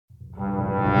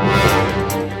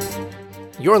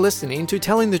You're listening to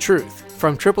Telling the Truth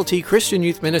from Triple T Christian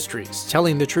Youth Ministries,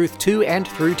 telling the truth to and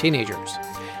through teenagers.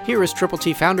 Here is Triple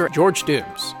T founder George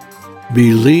Dooms.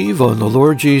 Believe on the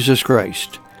Lord Jesus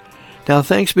Christ. Now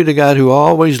thanks be to God who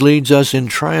always leads us in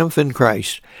triumph in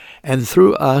Christ, and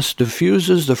through us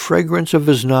diffuses the fragrance of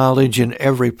his knowledge in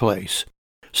every place.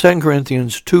 2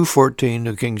 Corinthians 2:14,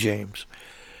 New King James.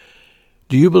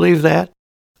 Do you believe that?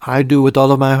 I do with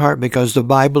all of my heart because the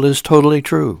Bible is totally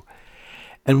true.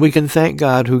 And we can thank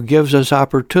God who gives us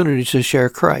opportunities to share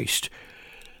Christ,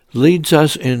 leads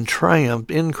us in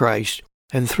triumph in Christ,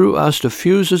 and through us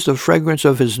diffuses the fragrance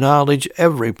of his knowledge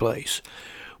every place.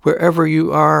 Wherever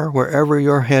you are, wherever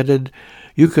you're headed,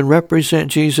 you can represent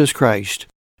Jesus Christ.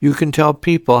 You can tell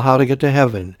people how to get to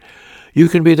heaven. You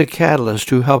can be the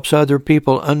catalyst who helps other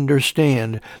people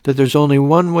understand that there's only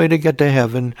one way to get to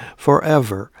heaven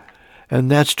forever. And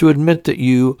that's to admit that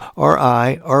you, or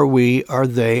I, or we, or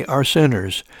they are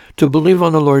sinners, to believe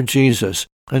on the Lord Jesus,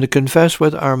 and to confess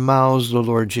with our mouths the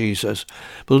Lord Jesus,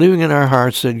 believing in our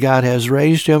hearts that God has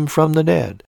raised him from the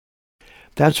dead.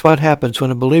 That's what happens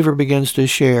when a believer begins to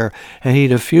share, and he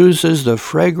diffuses the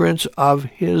fragrance of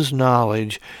his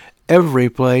knowledge every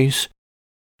place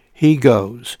he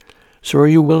goes. So are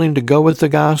you willing to go with the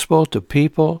gospel to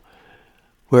people,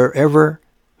 wherever,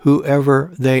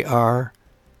 whoever they are?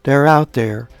 They're out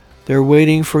there. They're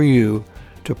waiting for you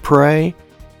to pray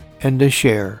and to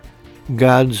share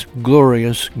God's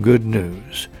glorious good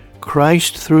news.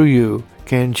 Christ through you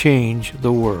can change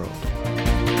the world.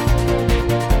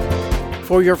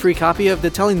 For your free copy of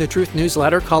the Telling the Truth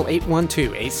newsletter, call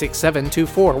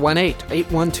 812-867-2418,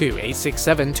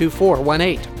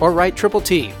 812-867-2418, or write Triple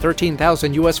T,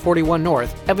 13,000 U.S. 41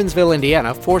 North, Evansville,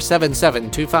 Indiana,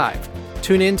 47725.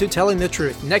 Tune in to Telling the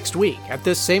Truth next week at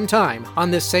this same time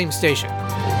on this same station.